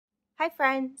Hi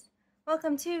friends,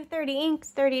 welcome to 30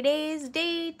 Inks, 30 Days,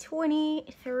 day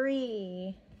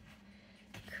 23.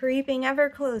 Creeping ever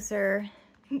closer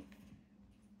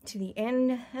to the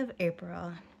end of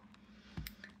April.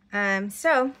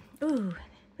 Ooh,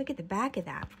 look at the back of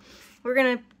that. We're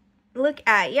gonna look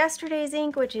at yesterday's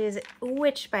ink, which is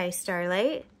Witch by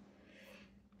Starlight.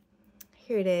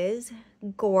 Here it is,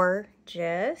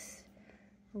 gorgeous,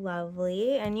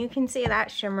 lovely, and you can see that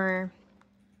shimmer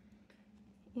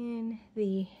in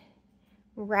the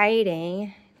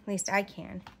writing, at least I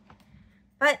can.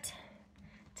 But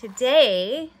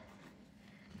today,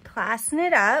 classing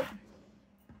it up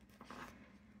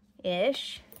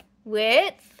ish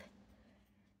with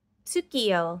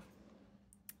Tsuki-yo,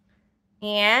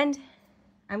 and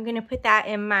I'm gonna put that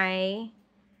in my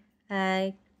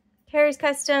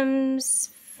Kustoms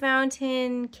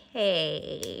Fountain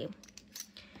K.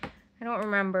 I don't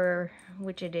remember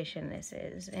which edition this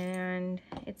is, and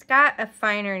it's got a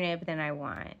finer nib than I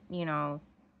want. You know,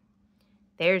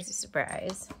 there's a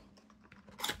surprise.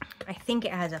 I think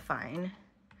it has a fine.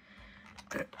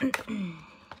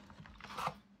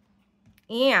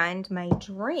 And my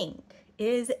drink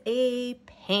is a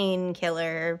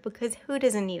painkiller, because who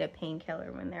doesn't need a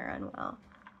painkiller when they're unwell?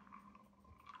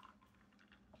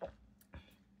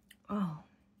 Oh,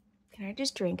 can I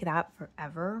just drink that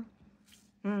forever?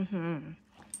 Oh,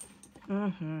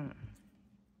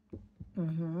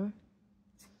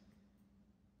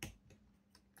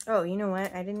 you know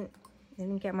what? I didn't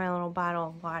get my little bottle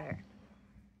of water.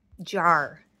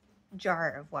 Jar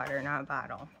of water, not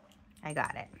bottle. I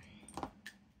got it.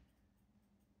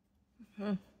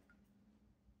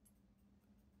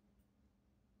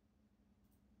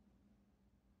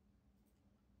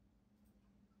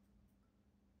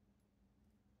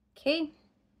 Okay.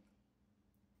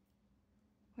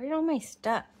 Where's all my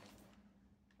stuff?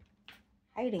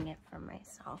 Hiding it from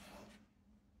myself.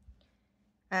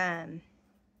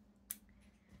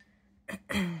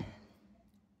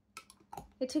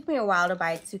 It took me a while to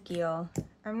buy Tsuki-yo.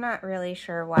 I'm not really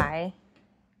sure why.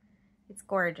 It's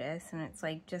gorgeous, and it's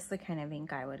like just the kind of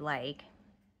ink I would like.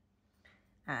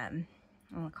 I'm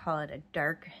gonna call it a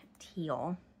dark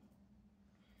teal.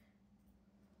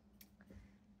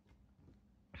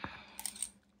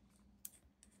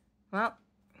 Well,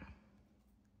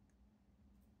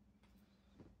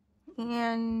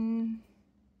 and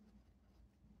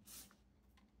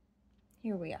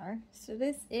here we are. So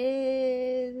this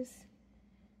is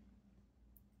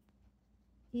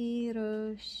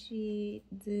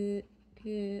Iroshizuku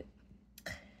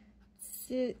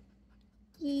Tsuki-yo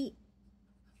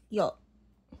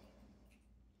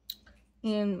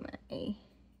in my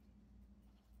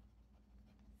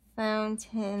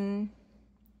Fountain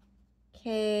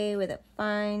K with a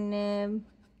fine nib.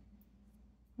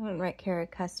 I wouldn't write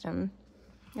Carat Custom.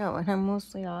 Oh, and I'm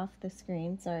mostly off the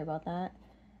screen. Sorry about that.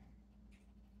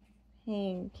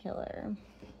 Painkiller. I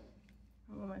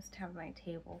almost have my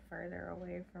table further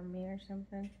away from me or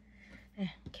something.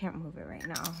 Can't move it right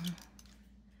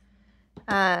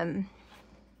now.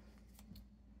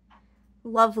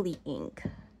 Lovely ink,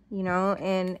 you know,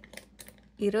 and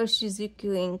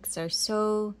Iroshizuku inks are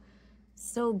so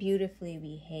beautifully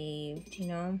behaved, you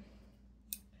know.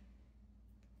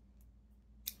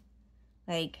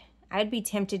 Like, I'd be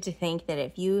tempted to think that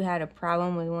if you had a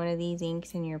problem with one of these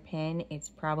inks in your pen, it's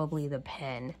probably the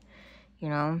pen, you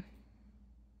know.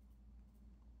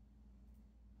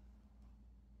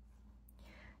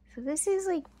 So this is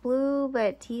like blue,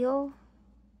 but teal.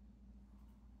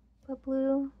 But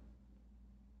blue.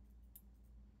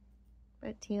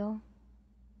 But teal.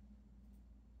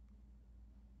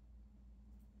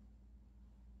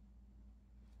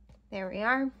 There we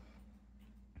are.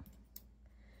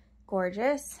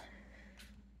 Gorgeous.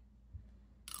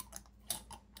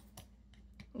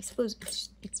 I suppose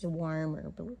it's a warmer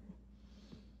blue.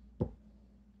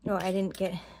 Oh, I didn't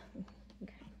get...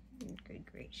 Okay. Good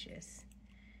gracious.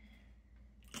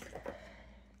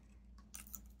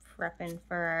 Prepping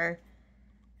for our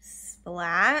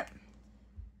splat.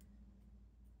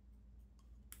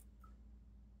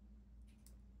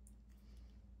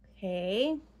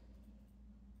 Okay.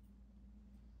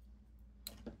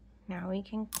 Now we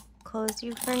can close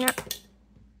you for now.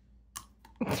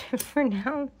 For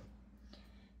now.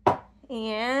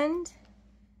 And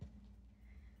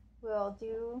we'll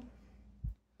do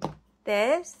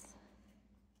this.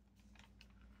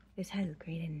 This has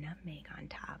grated nutmeg on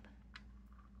top.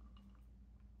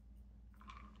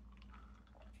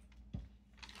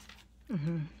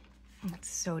 It's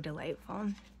so delightful.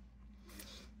 And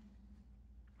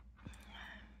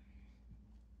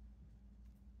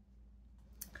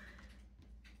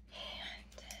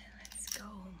let's go.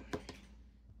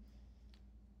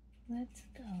 let's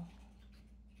go.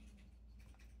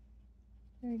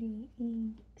 30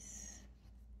 inks,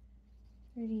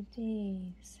 30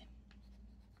 days.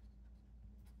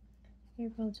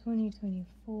 April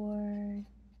 2024,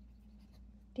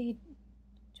 date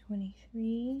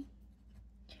 23.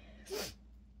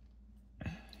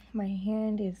 My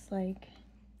hand is like,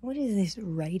 what is this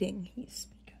writing you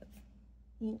speak of?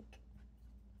 Ink.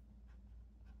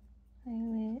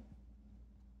 Violet.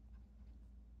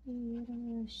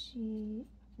 Iroshizuku.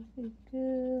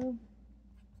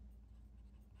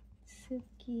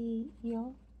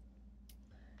 Tsuki-yo.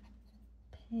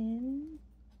 Pen.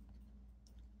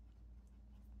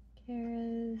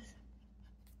 Kara's.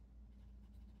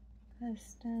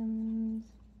 Kustoms.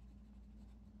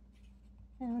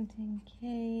 Fountain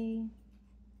K.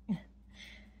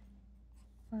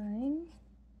 Fine.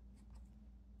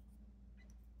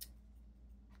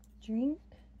 Drink.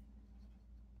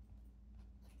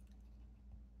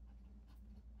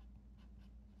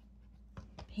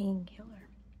 Painkiller.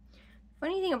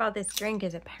 Funny thing about this drink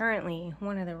is apparently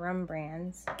one of the rum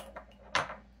brands.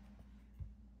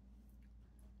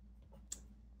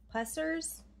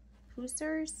 Pussers?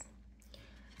 Trademarked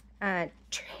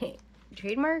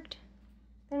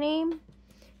the name.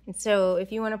 And so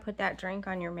if you want to put that drink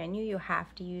on your menu, you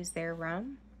have to use their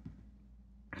rum.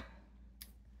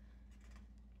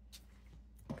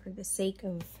 For the sake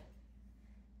of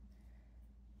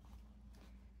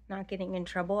not getting in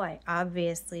trouble, I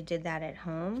obviously did that at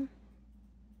home.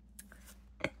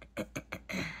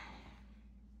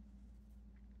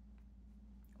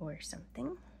 Or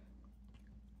something.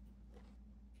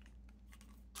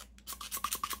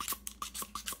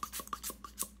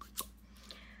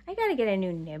 I gotta get a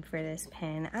new nib for this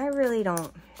pen. I really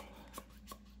don't.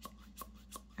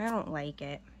 I don't like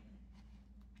it.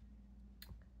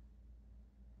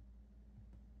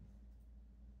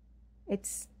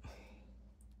 It's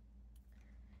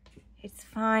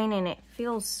fine and it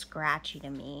feels scratchy to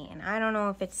me. And I don't know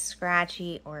if it's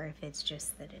scratchy or if it's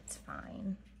just that it's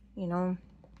fine, you know?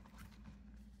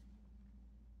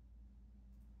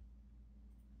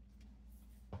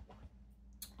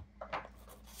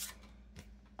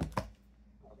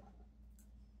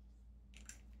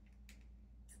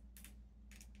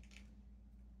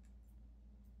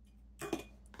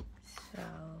 So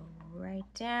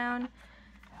write down.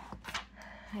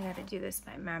 I gotta do this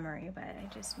by memory, but I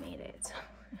just made it, so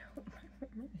I hope my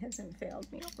memory hasn't failed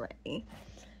me already.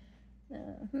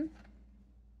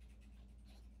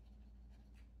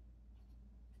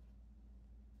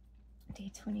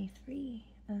 Day 23.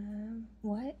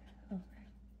 What? Oh,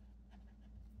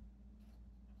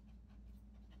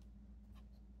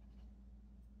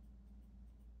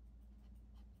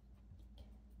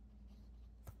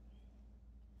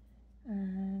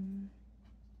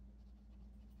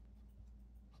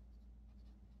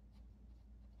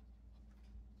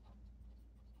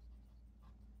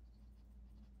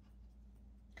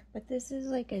 but this is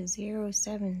like a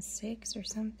 076 or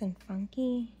something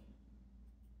funky.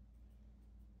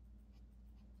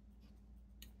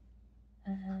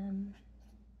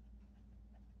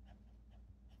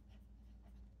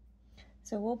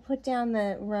 So we'll put down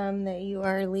the rum that you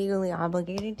are legally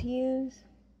obligated to use.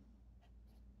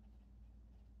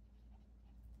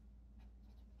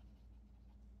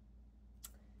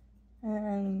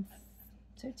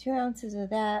 So 2 ounces of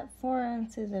that, 4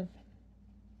 ounces of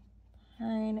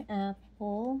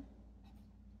pineapple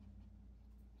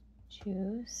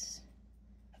juice,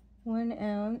 1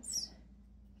 ounce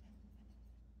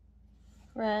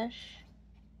fresh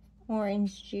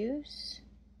orange juice,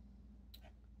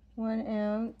 1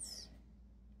 ounce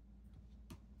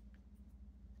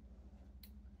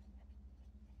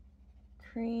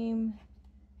cream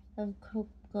of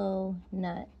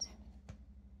coconut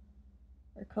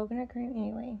or coconut cream,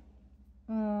 anyway.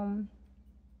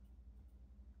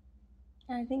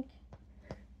 I think,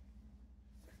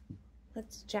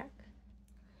 let's check.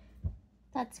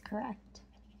 That's correct.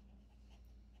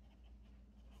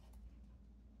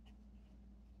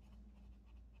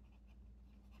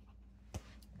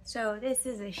 So this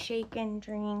is a shaken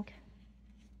drink.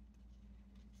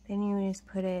 Then you just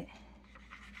put it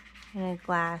in a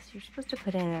glass. You're supposed to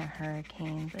put it in a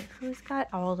hurricane, but who's got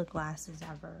all the glasses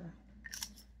ever?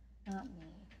 Not me.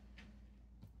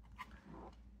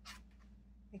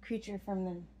 The creature from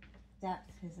the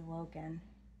depths has awoken.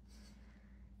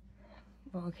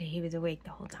 Well, okay, he was awake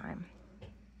the whole time.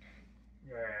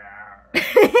 I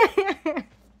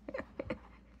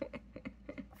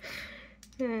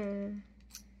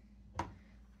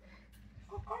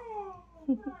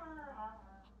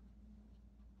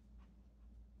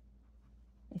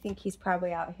think he's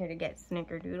probably out here to get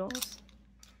snickerdoodles.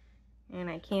 And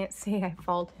I can't say I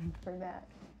fault him for that.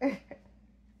 Why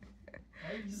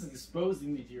are you just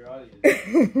exposing me to your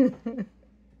audience?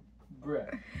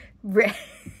 Bruh. Bruh.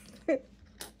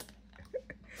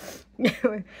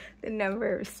 The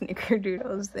number of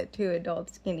snickerdoodles that 2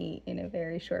 adults can eat in a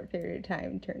very short period of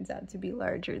time turns out to be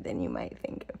larger than you might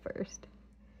think at first.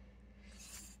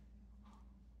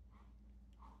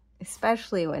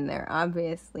 Especially when they're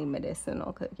obviously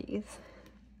medicinal cookies.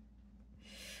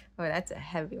 Oh, that's a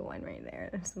heavy one right there.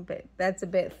 That's a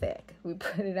bit thick. We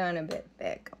put it on a bit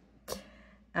thick.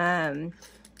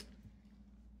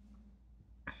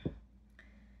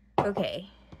 Okay.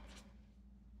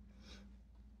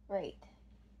 Right.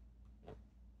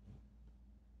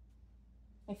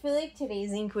 I feel like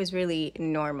today's ink was really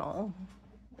normal,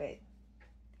 but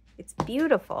it's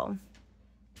beautiful.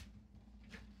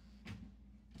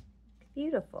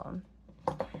 Beautiful.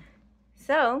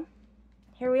 So,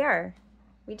 here we are.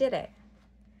 We did it.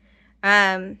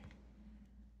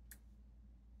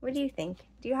 What do you think?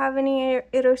 Do you have any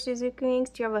Iroshizuku inks?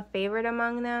 Do you have a favorite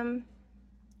among them?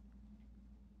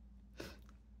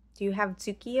 Do you have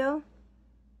Tsuki-yo?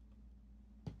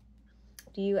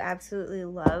 Do you absolutely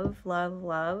love, love,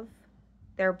 love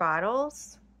their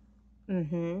bottles?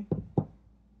 I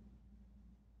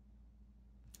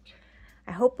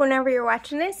hope whenever you're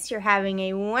watching this, you're having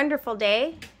a wonderful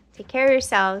day. Take care of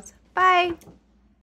yourselves. Bye.